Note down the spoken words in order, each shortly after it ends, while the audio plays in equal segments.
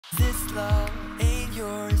This love ain't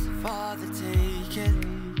yours for the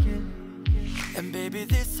taking. And baby,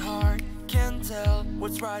 this heart can't tell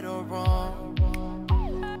what's right or wrong.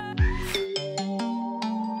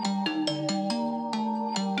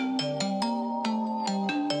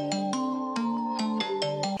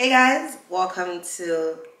 Hey guys, welcome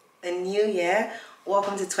to a new year.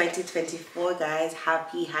 Welcome to 2024, guys.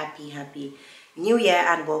 Happy new year,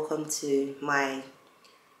 and welcome to my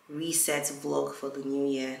reset vlog for the new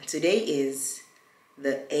year. Today is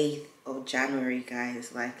the 8th of January,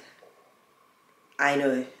 guys. Like, I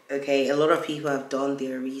know, okay, a lot of people have done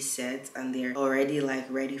their resets and they're already like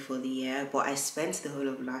ready for the year, but I spent the whole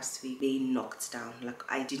of last week being knocked down. Like,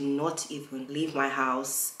 I did not even leave my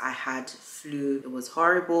house. I had flu. It was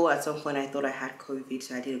horrible. At some point I thought I had COVID,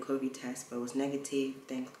 so I did a COVID test, but it was negative,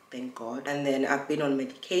 thank God. And then I've been on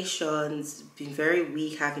medications, been very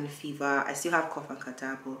weak, having fever. I still have cough and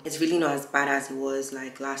catarrh, but it's really not as bad as it was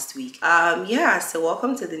like last week. Yeah, so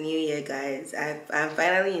welcome to the new year, guys. I'm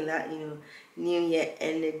finally in that, new year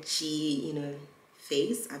energy,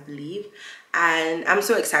 phase, I believe, and I'm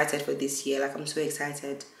so excited for this year. Like, I'm so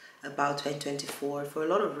excited about 2024 for a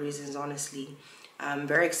lot of reasons. Honestly, I'm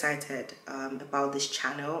very excited about this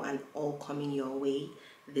channel and all coming your way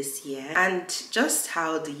this year, and just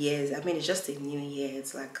how the years, I mean, it's just a new year.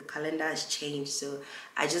 It's like the calendar has changed, so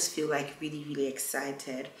I just feel like really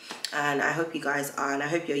excited, and I hope you guys are, and I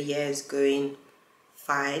hope your year is going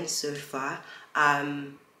fine so far.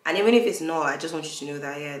 And even if it's not, I just want you to know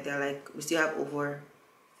that, yeah, they're like, we still have over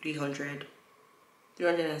 350,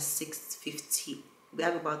 we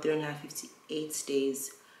have about 358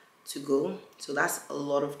 days to go. So that's a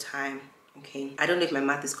lot of time, okay? I don't know if my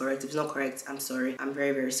math is correct. If it's not correct, I'm sorry. I'm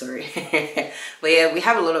very sorry. But yeah, we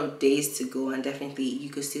have a lot of days to go, and definitely you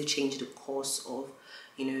could still change the course of,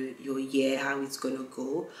 your year, how it's gonna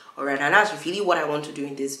go. All right, and that's really what I want to do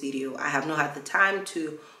in this video. I have not had the time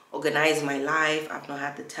to organize my life. I've not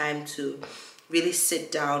had the time to really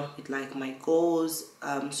sit down with like my goals,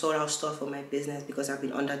 sort out stuff for my business because I've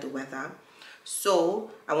been under the weather.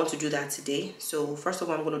 So I want to do that today. So first of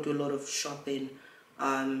all, I'm going to do a lot of shopping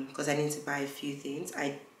because I need to buy a few things.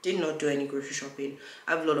 I did not do any grocery shopping.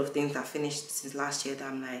 I have a lot of things that finished since last year that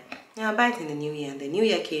I'm like, yeah, I'll buy it in the new year. And the new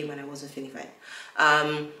year came and I wasn't feeling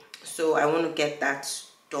fine. So I want to get that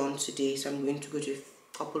done today. So I'm going to go to a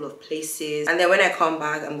couple of places, and then when I come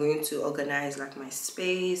back, I'm going to organize like my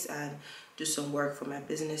space and do some work for my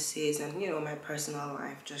businesses and my personal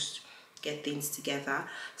life, just get things together.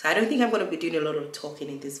 So I don't think I'm going to be doing a lot of talking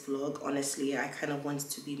in this vlog. Honestly, I kind of want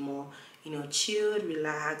it to be more chilled,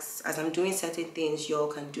 relaxed. As I'm doing certain things, y'all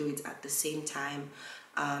can do it at the same time.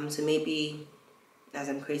 So maybe as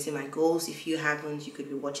I'm creating my goals, if you haven't, you could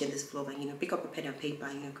be watching this vlog and pick up a pen and paper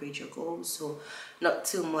and create your goals. So not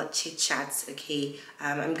too much chit chats, okay?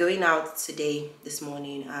 I'm going out today, this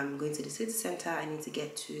morning. I'm going to the city center. I need to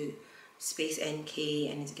get to Space NK,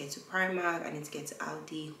 I need to get to Primark, I need to get to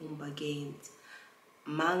Aldi, Home Bargains,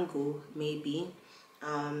 Mango maybe.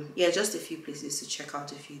 Yeah, just a few places to check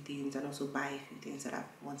out a few things and also buy a few things that I've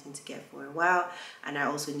been wanting to get for a while, and I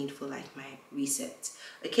also need for like my reset,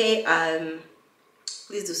 okay?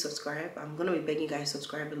 Please do subscribe. I'm gonna be begging you guys to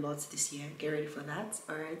subscribe a lot this year. Get ready for that.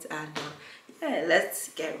 All right, and yeah, let's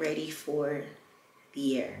get ready for the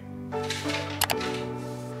year.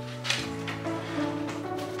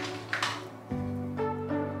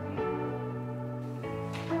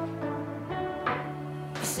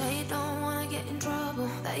 You say you don't wanna get in trouble,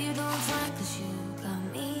 that you don't find 'cause you got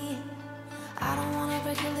me. I don't wanna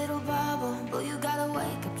break a little bubble, but you gotta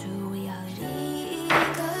wake up to reality.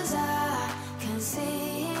 'Cause I can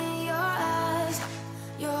see in your eyes,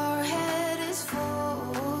 your head is full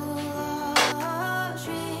of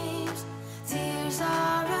dreams. Tears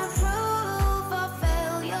are a proof of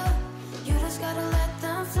failure.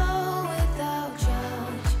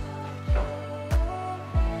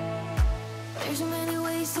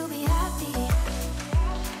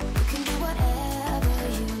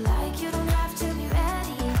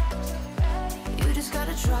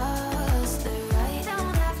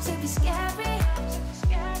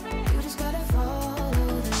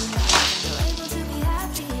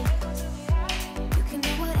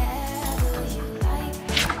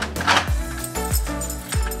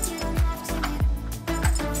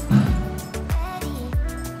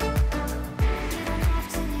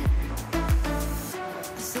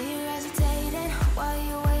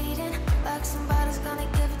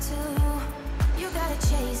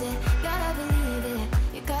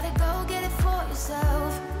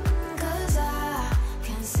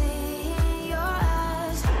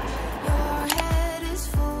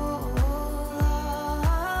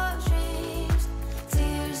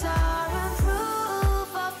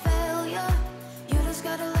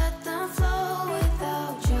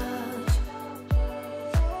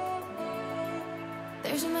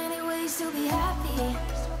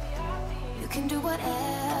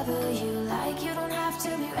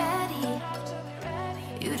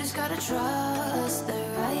 trust the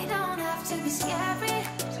right, don't have to be scary.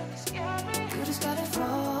 You just gotta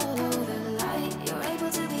follow the light. You're able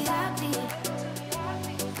to be happy.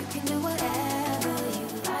 You can do whatever you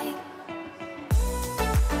like.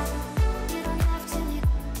 You don't have to be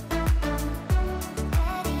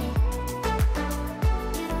ready.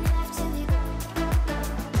 You don't have to be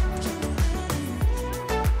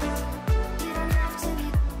You don't have to be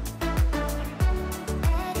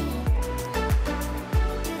ready.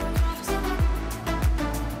 You don't have to be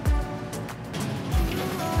You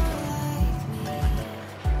are like me,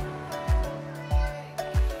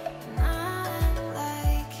 and I'm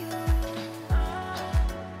like you.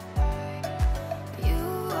 You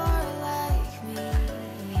are like me,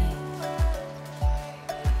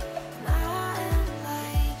 and I'm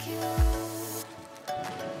like you.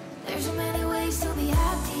 There's so many ways to be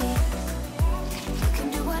happy. You can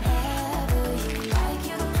do whatever you like.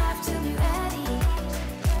 You don't have to be ready.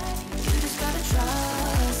 You just gotta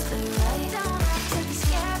trust the right. Don't have to be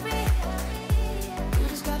scary. You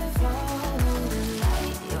just gotta follow the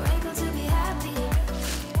light. You're able to be happy.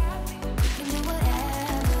 You can do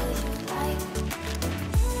whatever you like.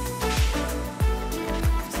 You don't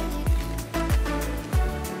have to be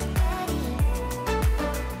ready.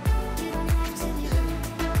 You don't have to be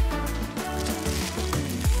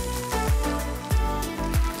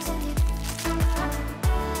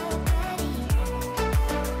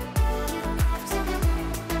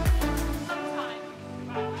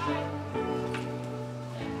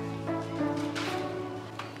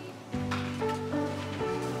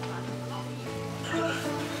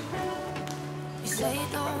You say you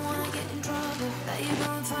don't wanna get in trouble, that you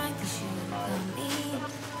don't find 'cause you got me.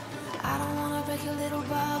 I don't wanna break your little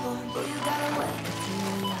bubble, but you gotta wake up to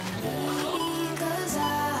reality. 'Cause I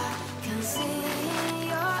can see in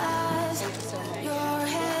your eyes, your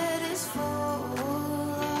head is full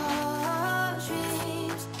of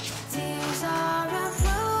dreams. Tears are a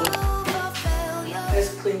proof of failure. Let's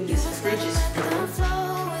clean You this just fridge. never let them flow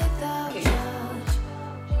without judge.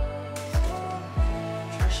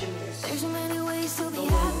 Trashing this. There's so many ways to be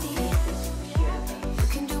happy. You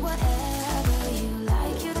can do whatever you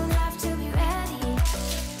like. You don't have to be ready.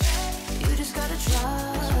 You just gotta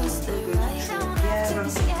trust the right. Don't have to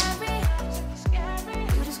be scary.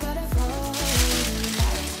 You just gotta follow the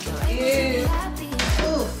light. You're able to be happy.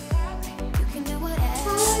 Oof. You can do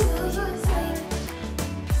whatever you like.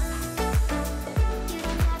 You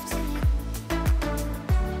don't have to be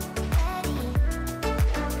ready.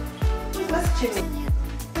 Who's messaging me?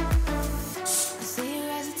 I see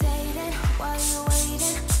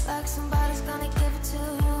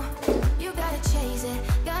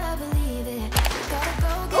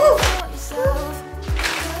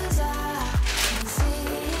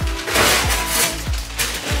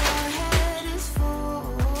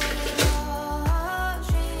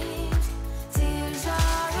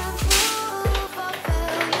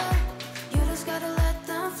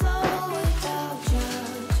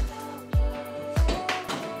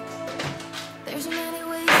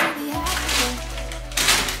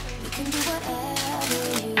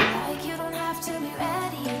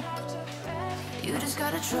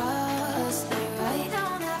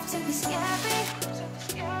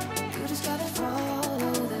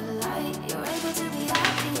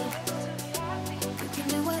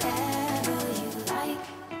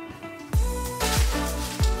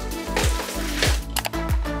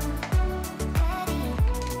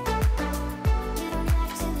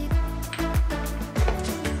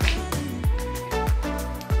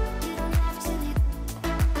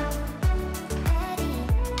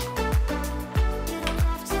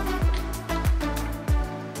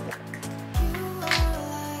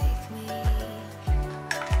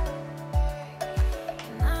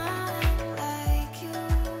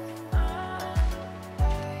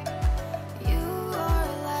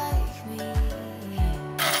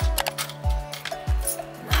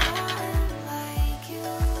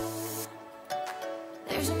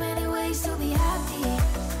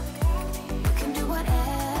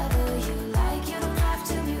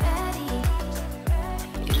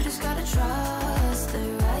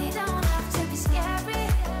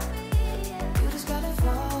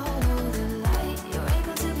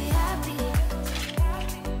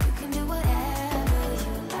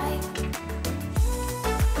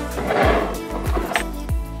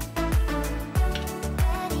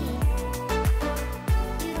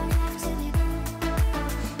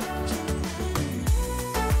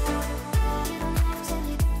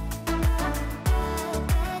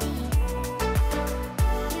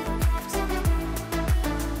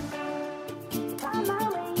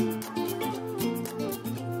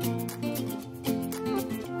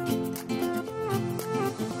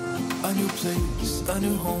place, a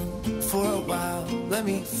new home for a while. Let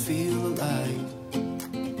me feel alive.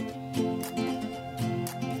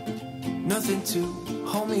 Nothing to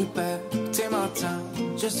hold me back. Take my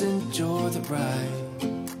time, just enjoy the ride.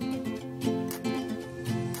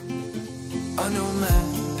 A new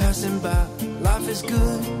man passing by. Life is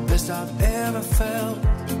good, best I've ever felt.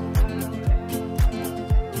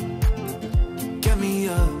 Get me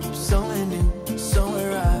up, somewhere new,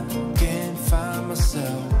 somewhere I can find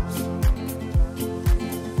myself.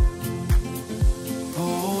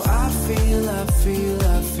 Oh, I feel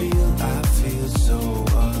so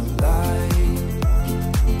alive.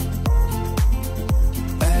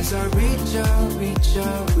 As I reach out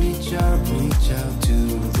to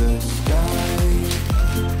the sky.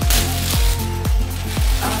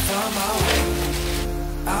 I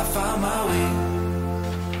found my way.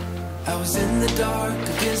 I was in the dark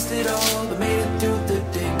against it all, but made it through the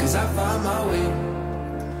day. Cause I found my way.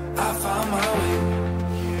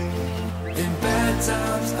 In bad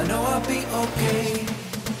times, I know I'll be okay.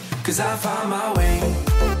 Cause I found my way.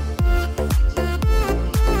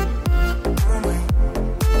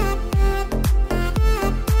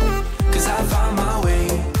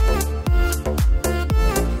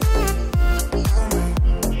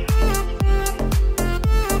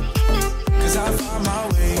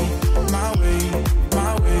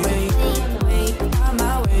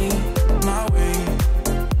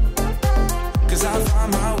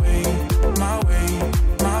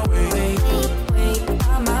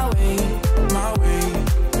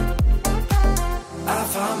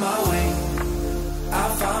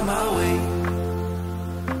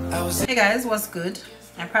 Hey guys, what's good?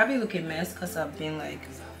 I probably look a mess because I've been like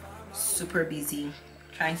super busy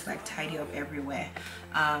trying to like tidy up everywhere.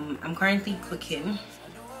 I'm currently cooking,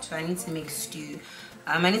 so I need to make stew.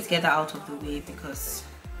 I need to get that out of the way because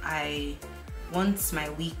I want my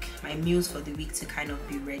meals for the week to kind of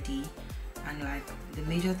be ready. And like the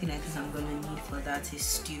major thing I think I'm gonna need for that is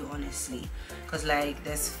stew, honestly, because like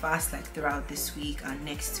there's fast like throughout this week and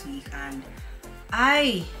next week, and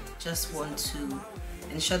I just want to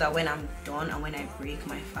ensure that when I'm done and when I break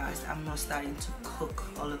my fast, I'm not starting to cook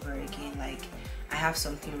all over again. Like I have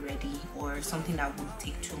something ready or something that won't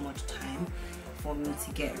take too much time for me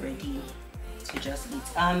to get ready to just eat.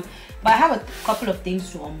 But I have a couple of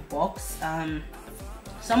things to unbox.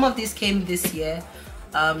 Some of these came this year,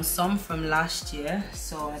 some from last year,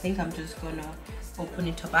 so I think I'm just gonna open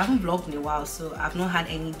it up. I haven't vlogged in a while, so I've not had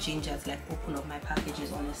any ginger to like open up my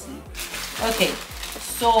packages, honestly. Okay,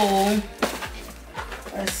 so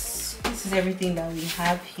this is everything that we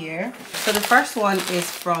have here. So the first one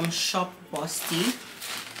is from Shop Busty.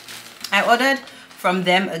 I ordered from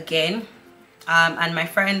them again, and my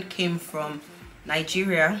friend came from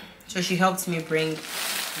Nigeria, so she helped me bring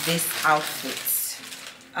this outfit.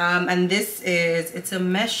 And this is, it's a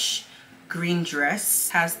mesh green dress,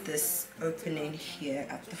 has this opening here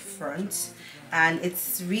at the front, and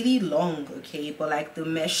it's really long, okay, but like the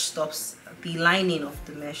mesh stops, the lining of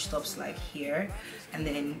the mesh stops like here, and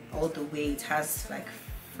then all the way it has like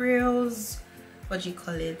frills, what do you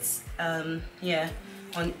call it, yeah,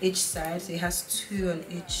 on each side. So it has two on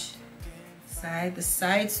each side. The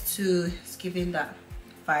sides too is giving that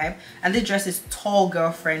vibe, and this dress is tall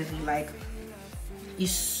girl friendly. Like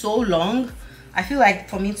it's so long, I feel like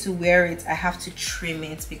for me to wear it I have to trim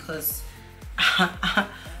it because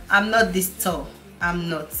I'm not this tall. I'm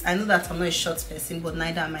not. I know that I'm not a short person, but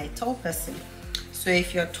neither am I a tall person. So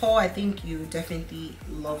if you're tall, I think you definitely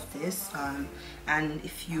love this. And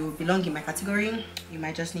if you belong in my category, you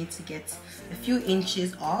might just need to get a few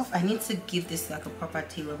inches off. I need to give this like a proper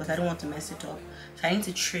tailor because I don't want to mess it up. So I need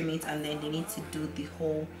to trim it, and then they need to do the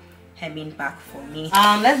whole hemming back for me.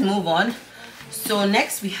 Let's move on. So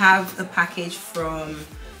next we have a package from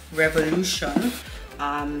Revolution.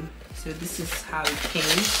 So this is how it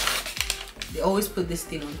came. They always put this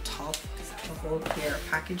thing on top of all their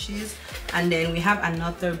packages, and then we have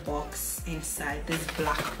another box inside, this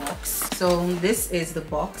black box. So this is the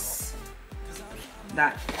box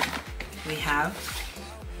that we have,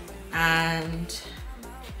 and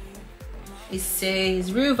it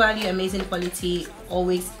says real value, amazing quality,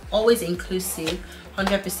 always inclusive,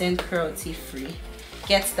 100% cruelty free,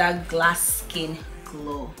 gets that glass skin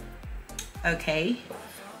glow. Okay,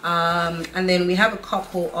 and then we have a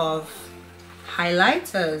couple of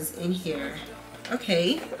highlighters in here.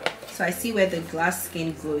 Okay, so I see where the glass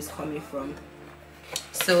skin glow is coming from.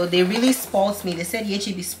 So they really spoiled me. They said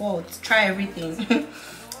YEYCHI be spoiled, try everything.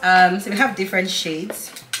 So we have different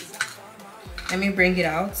shades. Let me bring it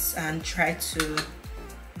out and try to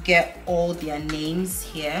get all their names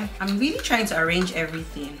here. I'm really trying to arrange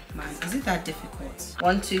everything, man. Is it that difficult?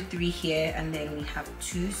 1, 2, 3 here, and then we have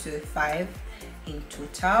 2, so 5 in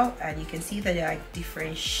total. And you can see that they're like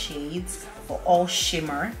different shades, but all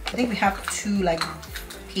shimmer. I think we have 2 like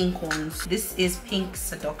pink ones. This is Pink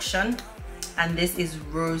Seduction, and this is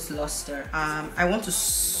Rose Luster. I want to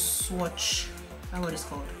swatch, what it's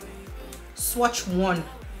called, swatch one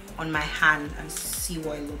on my hand and see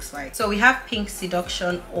what it looks like. So we have Pink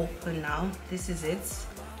Seduction open now. This is it.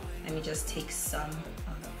 Let me just take some,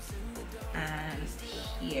 and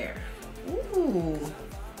here, ooh,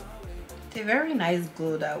 it's a very nice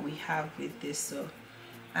glow that we have with this. So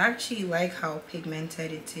I actually like how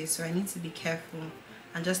pigmented it is, so I need to be careful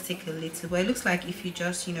and just take a little. But it looks like if you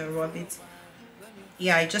just, you know, rub it,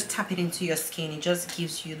 yeah, just tap it into your skin, it just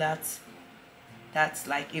gives you that's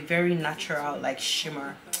like a very natural like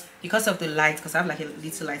shimmer. Because of the light, because I have like a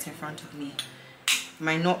little light in front of me,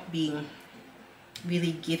 might not be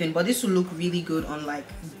really giving, but this will look really good on like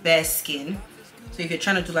bare skin. So if you're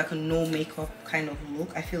trying to do like a no makeup kind of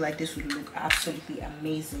look, I feel like this would look absolutely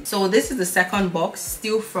amazing. So this is the second box,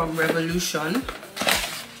 still from Revolution.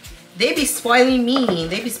 They be spoiling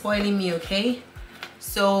me, okay?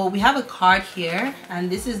 So we have a card here,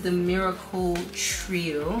 and this is the Miracle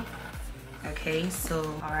Trio. Okay, so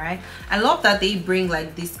all right, I love that they bring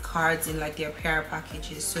like these cards in like their PR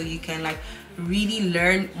packages, so you can like really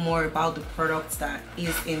learn more about the products that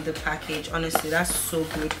is in the package. Honestly, that's so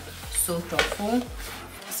good, so thoughtful.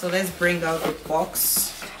 So let's bring out the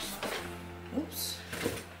box. Oops.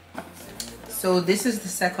 So this is the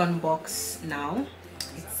second box now.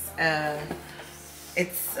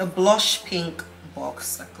 It's a blush pink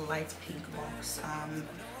box, like a light pink box.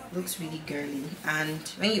 Looks really girly, and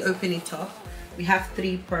when you open it up, we have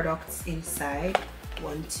 3 products inside.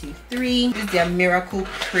 1, 2, 3. This is their Miracle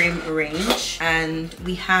Cream range, and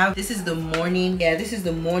we have, this is the morning, yeah, this is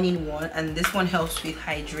the morning one, and this one helps with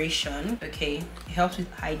hydration. Okay, it helps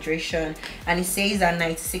with hydration, and it says that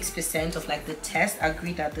 96% of like the test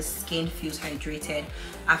agree that the skin feels hydrated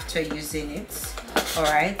after using it. All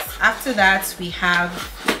right, after that we have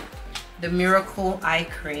the Miracle Eye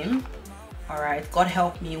Cream. All right, God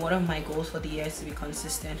help me, one of my goals for the year is to be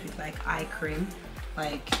consistent with like eye cream.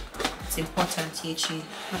 Like, it's important, YEYCHI,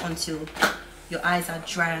 not until your eyes are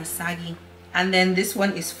dry and saggy. And then this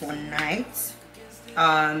one is for night.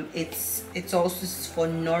 It's also for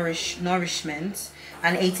nourishment,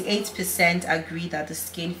 and 88% agree that the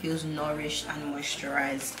skin feels nourished and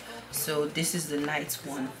moisturized. So this is the night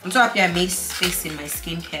one. I'm so happy I made space in my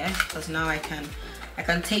skincare, because now I can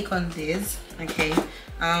take on this. Okay,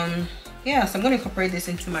 yeah, so I'm going to incorporate this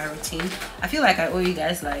into my routine. I feel like I owe you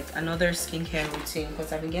guys like another skincare routine,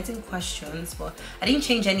 because I've been getting questions, but I didn't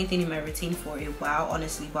change anything in my routine for a while,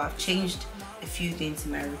 honestly, but I've changed a few things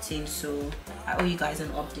in my routine, so I owe you guys an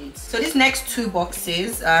update. So these next 2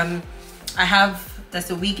 boxes,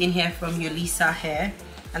 there's a wig in here from Yolisa Hair,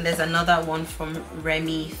 and there's another one from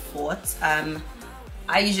Remy Fort.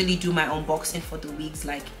 I usually do my unboxing for the wigs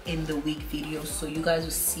like in the wig video, so you guys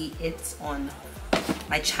will see it on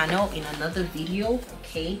my channel in another video,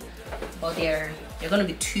 okay? But they're gonna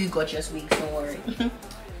be 2 gorgeous wigs, don't worry.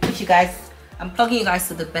 You guys, I'm plugging you guys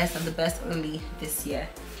to the best and the best only this year.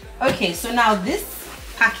 Okay, so now this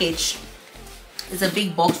package is a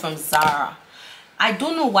big box from Zara. I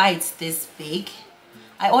don't know why it's this big.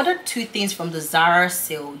 I ordered 2 things from the Zara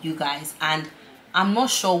sale, you guys, and I'm not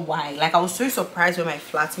sure why. Like, I was so surprised when my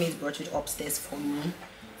flatmates brought it upstairs for me.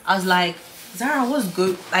 I was like, Zara, what's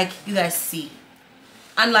good? Like, you guys see.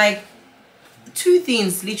 And like 2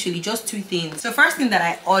 things, literally just 2 things. So first thing that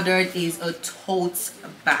I ordered is a tote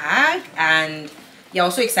bag, and yeah, I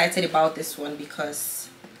was so excited about this one because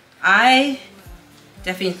I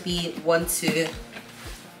definitely want to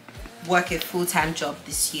work a full-time job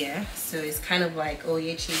this year. So it's kind of like, oh,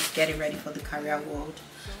 YEYCHI is getting ready for the career world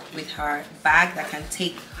with her bag that can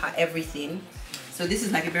take her everything. So this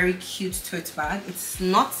is like a very cute tote bag. It's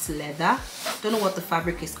not leather, don't know what the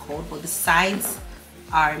fabric is called, but the sides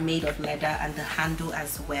are made of leather and the handle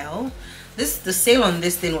as well. The sale on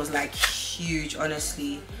this thing was like huge,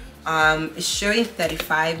 honestly. It's showing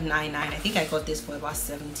 $35.99. I think I got this for about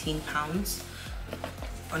 £17.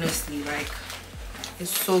 Honestly, like,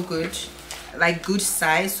 it's so good, like good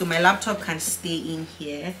size, so my laptop can stay in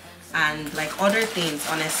here, and like other things.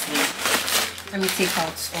 Honestly, let me take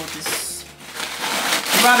out all this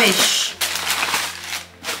rubbish,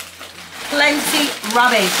 plenty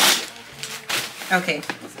rubbish. Okay,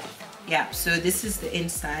 yeah, so this is the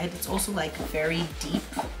inside. It's also like very deep.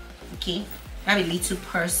 Okay, I have a little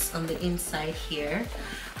purse on the inside here.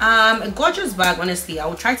 A gorgeous bag. Honestly, I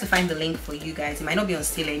will try to find the link for you guys. It might not be on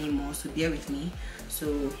sale anymore, so bear with me.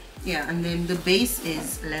 So yeah, and then the base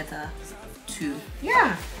is leather too.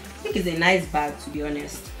 Yeah, I think it's a nice bag, to be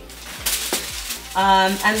honest.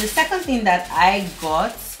 And the second thing that I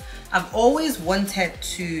got, I've always wanted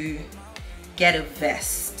to get a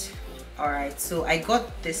vest. Alright, so I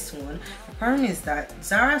got this one. The problem is that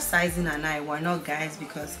Zara sizing and I were not guys,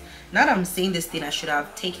 because now that I'm saying this thing, I should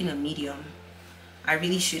have taken a medium. I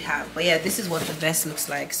really should have. But yeah, this is what the vest looks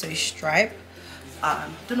like. So it's striped.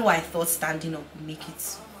 Don't know why I thought standing up would make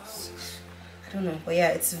it, I don't know, but yeah,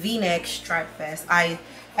 it's v-neck striped vest. I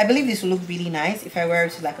believe this will look really nice if I wear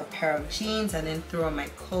it to like a pair of jeans and then throw on my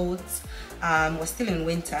coats. We're still in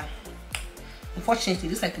winter. Unfortunately,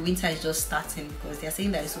 it looks like the winter is just starting, because they're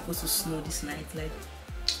saying that it's supposed to snow this night. Like,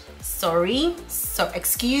 sorry, so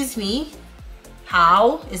excuse me,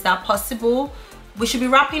 how is that possible? We should be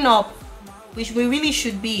wrapping up, which we really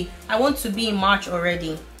should be. I want to be in March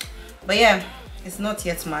already, but yeah, it's not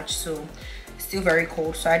yet March, so it's still very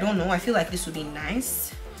cold. So I don't know, I feel like this would be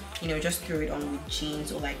nice, you know, just throw it on with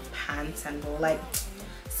jeans or like pants and all. Like,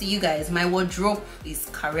 see you guys, my wardrobe is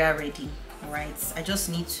career ready. All right, I just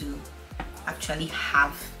need to actually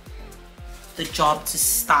have the job to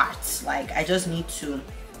start. Like, I just need to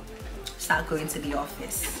start going to the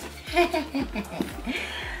office.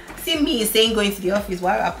 See me saying going to the office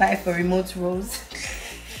while I apply for remote roles.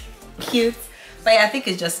 Cute. But yeah, I think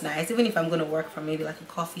it's just nice. Even if I'm gonna work from maybe like a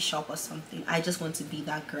coffee shop or something, I just want to be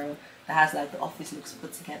that girl that has like the office looks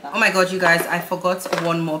put together. Oh my god, you guys, I forgot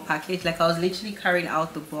one more package. Like, I was literally carrying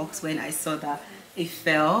out the box when I saw that it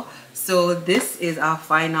fell. So this is our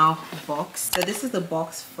final box. So this is the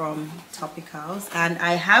box from Topicals, and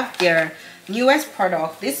I have their newest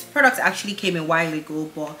product. This product actually came a while ago,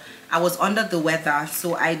 but I was under the weather,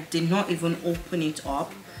 so I did not even open it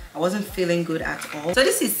up. I wasn't feeling good at all. So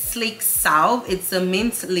this is Sleek Salve. It's a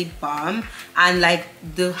mint lip balm, and like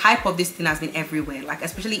the hype of this thing has been everywhere, like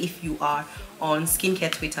especially if you are on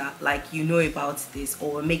skincare Twitter, like you know about this,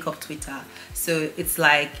 or makeup Twitter. So it's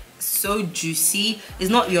like so juicy. It's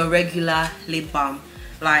not your regular lip balm.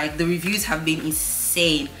 Like, the reviews have been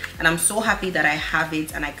insane, and I'm so happy that I have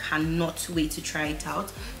it, and I cannot wait to try it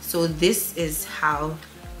out. So this is how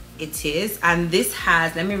it is, and this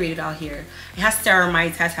has, let me read it out here, it has ceramide,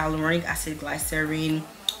 it has hyaluronic acid, glycerin,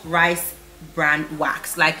 rice bran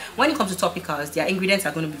wax. Like, when it comes to topicals, their ingredients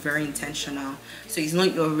are going to be very intentional, so it's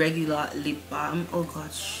not your regular lip balm. Oh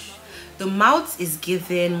gosh, the mouth is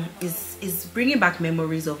giving, is bringing back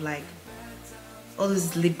memories of like all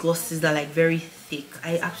those lip glosses that are like very thick.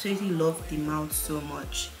 I absolutely love the mouth so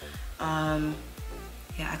much. Yeah,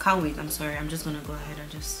 I can't wait. I'm sorry, I'm just gonna go ahead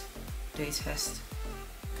and just do it first.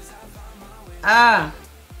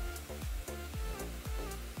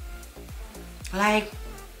 Like,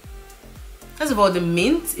 first of all, the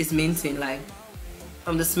mint is minting, like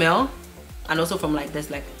from the smell, and also from like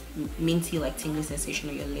there's like minty like tingling sensation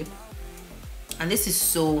on your lip. And this is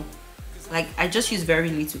so, like, I just use very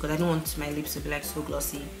little because I don't want my lips to be like so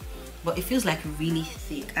glossy, but it feels like really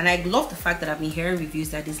thick. And I love the fact that I've been hearing reviews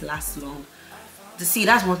that this lasts long. To see,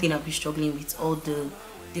 that's one thing I've been struggling with all the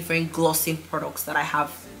different glossing products that I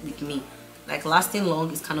have with me. Like, lasting long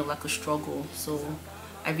is kind of like a struggle, so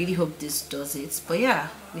I really hope this does it. But yeah,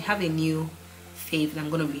 we have a new fave that I'm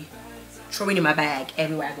gonna be throwing in my bag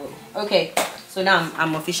everywhere I go. Okay, so now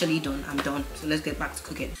I'm officially done. I'm done, so let's get back to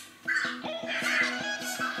cooking.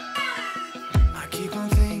 I keep on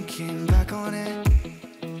thinking back on it,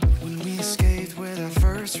 when we escaped with our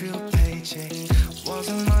first real paycheck.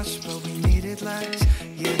 Wasn't much, but we needed less.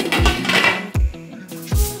 Yeah,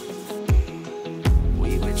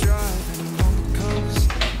 we were driving on the coast.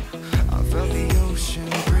 I felt the ocean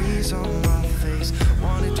breeze on my face.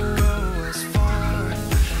 Wanted to go as far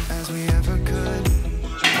as we ever could.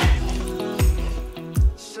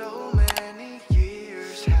 So many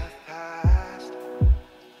years have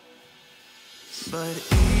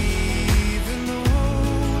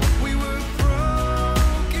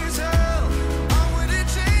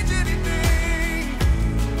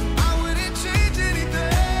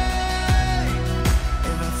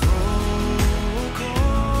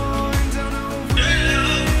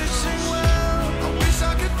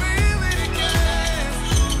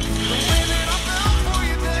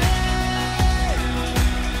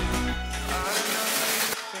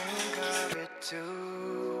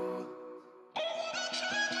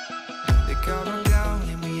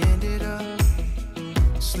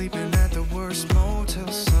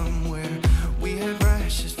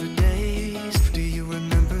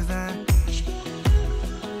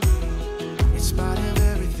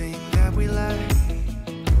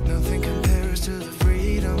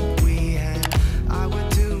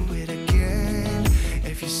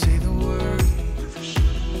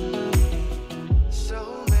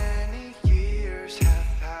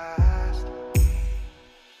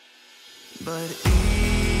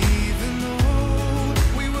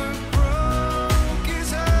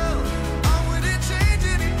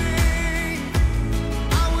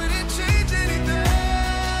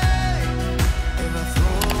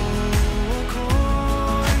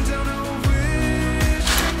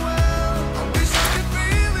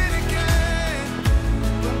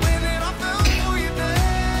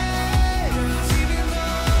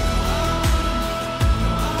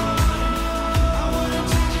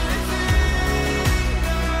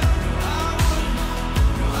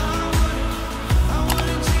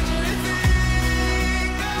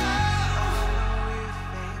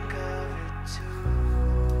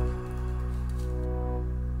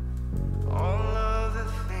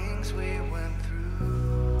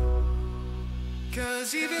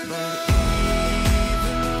 'Cause even though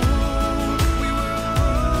we were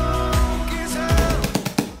broke as hell.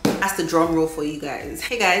 That's the drum roll for you guys.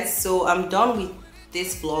 Hey guys, so I'm done with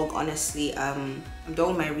this vlog. Honestly, I'm done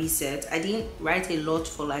with my reset. I didn't write a lot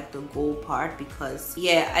for like the goal part because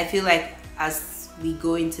yeah, I feel like as we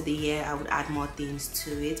go into the year I would add more things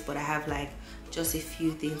to it, but I have like just a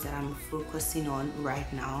few things that I'm focusing on right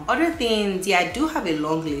now. Other things, yeah, I do have a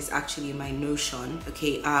long list actually in my Notion.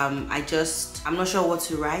 Okay, I'm not sure what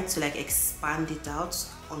to write to like expand it out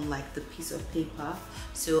on like the piece of paper,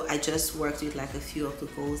 so I just worked with like a few of the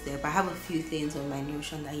goals there, but I have a few things on my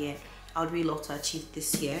Notion that yeah, I would really love to achieve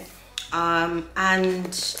this year. And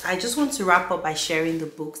I just want to wrap up by sharing the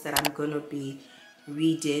books that I'm gonna be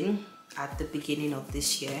reading at the beginning of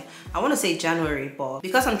this year. I want to say January, but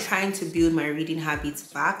because I'm trying to build my reading habits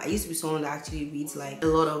back, I used to be someone that actually reads like a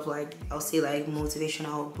lot of like, I'll say like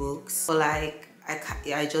motivational books, but like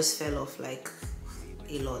I just fell off like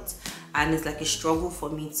a lot, and it's like a struggle for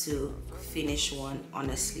me to finish one,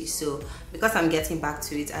 honestly. So because I'm getting back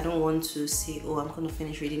to it, I don't want to say, oh, I'm gonna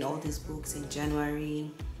finish reading all these books in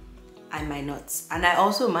January. I might not, and I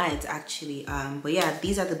also might actually, but yeah,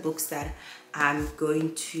 these are the books that I'm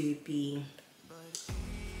going to be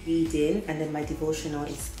reading, and then my devotional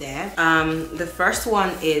is there. The first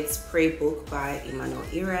one is Pray Book by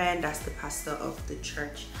IAMYEYCHI. That's the pastor of the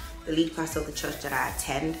church, the lead pastor of the church that I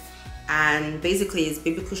attend, and basically it's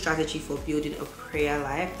biblical strategy for building a prayer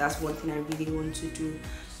life. That's one thing I really want to do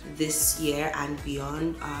this year and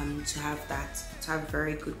beyond, to have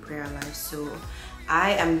very good prayer life. So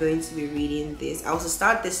I am going to be reading this. I was to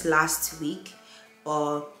start this last week,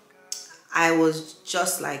 but I was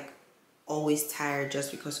just like always tired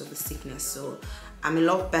just because of the sickness. So I'm a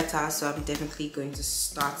lot better, so I'm definitely going to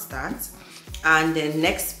start that. And the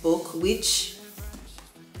next book, which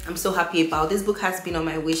I'm so happy about, this book has been on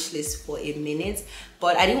my wish list for a minute,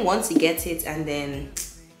 but I didn't want to get it, and then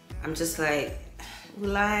I'm just like,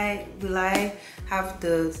 will I have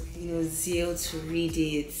the zeal to read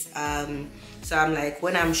it? So I'm like,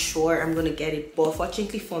 when I'm sure, I'm gonna get it. But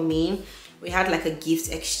fortunately for me, we had like a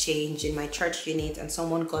gift exchange in my church unit, and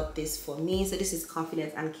someone got this for me. So this is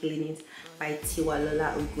Confident and Killing It by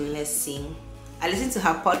Tiwalola Ogunlesi. I listen to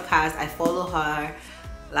her podcast. I follow her.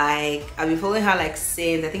 Like, I've been following her like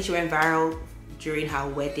since, I think she went viral during her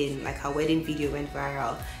wedding. Like, her wedding video went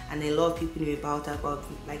viral, and a lot of people knew about her, but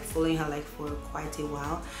like following her like for quite a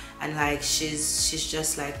while. And like she's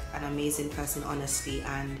just like an amazing person, honestly.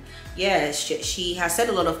 And yeah, she has said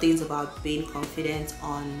a lot of things about being confident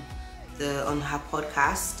on her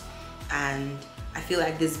podcast, and I feel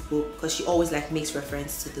like this book, because she always like makes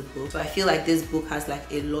reference to the book, so I feel like this book has like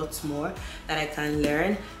a lot more that I can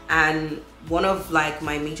learn. And one of like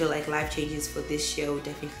my major like life changes for this year would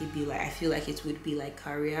definitely be like, I feel like it would be like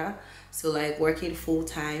career. So like working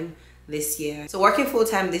full-time this year. So working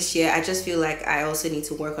full-time this year, I just feel like I also need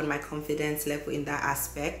to work on my confidence level in that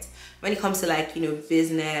aspect. When it comes to like,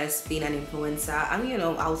 business, being an influencer,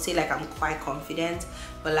 I would say like I'm quite confident,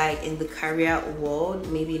 but like in the career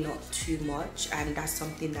world, maybe not too much, and that's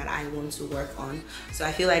something that I want to work on. So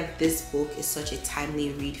I feel like this book is such a timely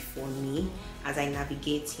read for me as I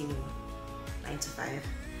navigate 9 to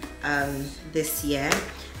 5 this year.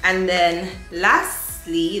 And then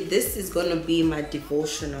lastly, this is gonna be my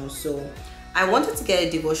devotional. So I wanted to get a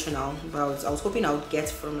devotional, but I was hoping I would get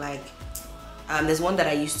from like there's one that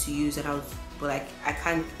I used to use, and but like I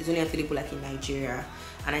can't, it's only available like in Nigeria,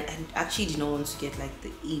 and I actually did not want to get like the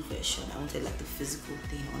e-version. I wanted like the physical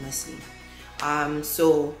thing, honestly.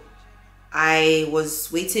 So I was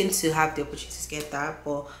waiting to have the opportunity to get that,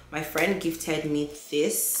 but my friend gifted me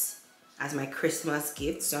this as my Christmas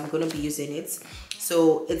gift, so I'm gonna be using it.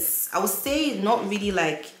 So it's, I would say, not really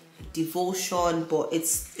like devotion, but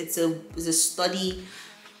it's a study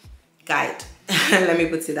guide. Let me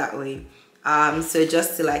put it that way. So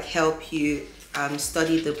just to like help you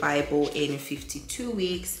study the Bible in 52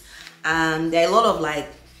 weeks. There are a lot of like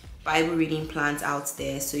Bible reading plans out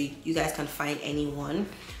there, so you guys can find anyone.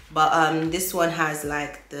 But this one has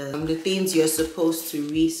like the things you're supposed to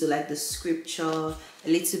read, so like the scripture, a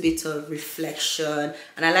little bit of reflection,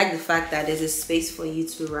 and I like the fact that there's a space for you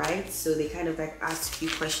to write. So they kind of like ask you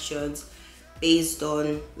questions based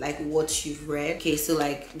on like what you've read. Okay, so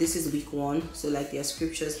like this is week 1, so like there are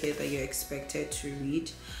scriptures here that you're expected to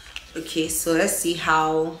read. Okay, so let's see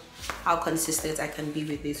how consistent I can be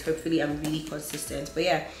with this. Hopefully I'm really consistent. But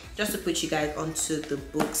yeah, just to put you guys onto the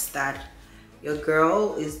books that your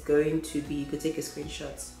girl is going to be, you could take a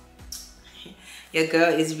screenshot. Your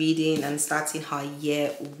girl is reading and starting her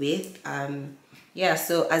year with. yeah,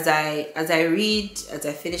 so as I read, as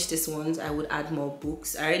I finish this one, I would add more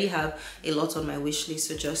books. I already have a lot on my wish list,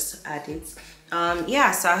 so just add it.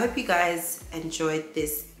 Yeah, so I hope you guys enjoyed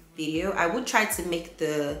this video. I would try to make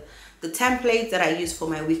the template that I use for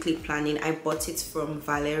my weekly planning. I bought it from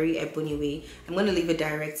Valerie Eboniwe. I'm going to leave a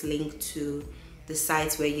direct link to the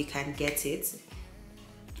site where you can get it.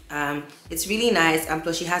 It's really nice, and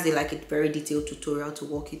plus she has a very detailed tutorial to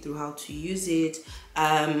walk you through how to use it.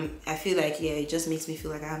 I feel like, yeah, it just makes me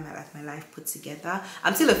feel like I have my life put together.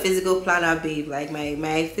 I'm still a physical planner babe. Like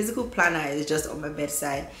my physical planner is just on my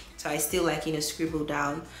bedside, so I still scribble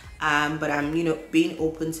down, but I'm being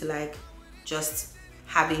open to just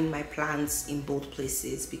having my plans in both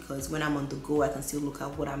places, because when I'm on the go I can still look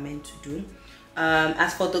at what I'm meant to do.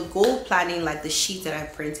 As for the goal planning, the sheet that I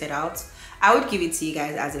printed out, I would give it to you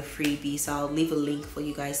guys as a freebie, so I'll leave a link for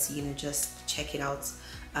you guys to just check it out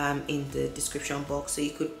in the description box. So you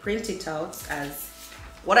could print it out. As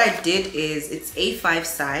what I did is, it's A5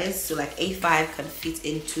 size, so A5 can fit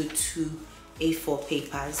into 2 A4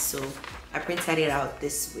 papers, so I printed it out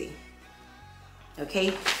this way.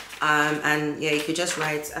 Okay, and yeah, you could just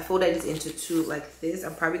write. I folded it into 2 like this.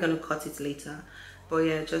 I'm probably gonna cut it later, but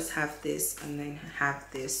yeah, just have this and then have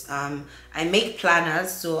this. I make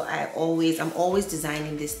planners, so I'm always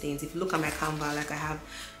designing these things. If you look at my Canva, I have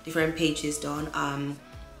different pages done.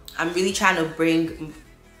 I'm really trying to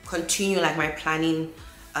continue my planning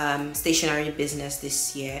stationery business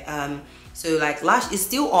this year. So it's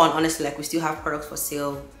still on, honestly. We still have products for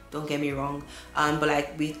sale, don't get me wrong,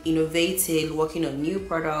 but we innovated, working on new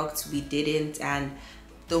products. We didn't, and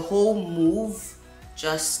the whole move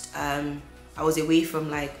just I was away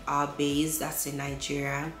from our base that's in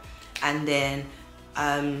Nigeria, and then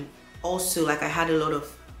also I had a lot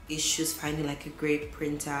of issues finding a great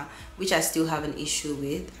printer, which I still have an issue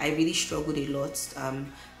with. I really struggled a lot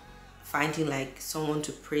finding someone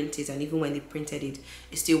to print it, and even when they printed it,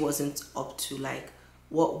 it still wasn't up to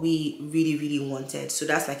what we really wanted. So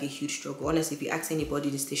that's a huge struggle. Honestly, if you ask anybody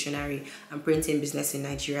the stationery and printing business in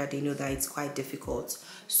Nigeria, they know that it's quite difficult.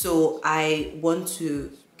 So I want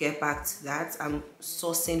to get back to that. I'm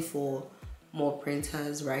sourcing for more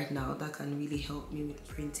printers right now that can really help me with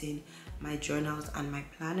printing my journals and my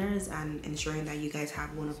planners, and ensuring that you guys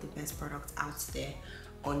have one of the best products out there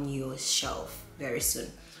on your shelf very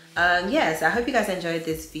soon. Yes, I hope you guys enjoyed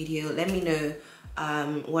this video. Let me know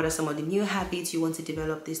what are some of the new habits you want to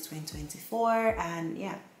develop this 2024, and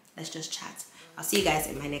yeah, let's just chat. I'll see you guys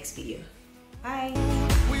in my next video. Bye.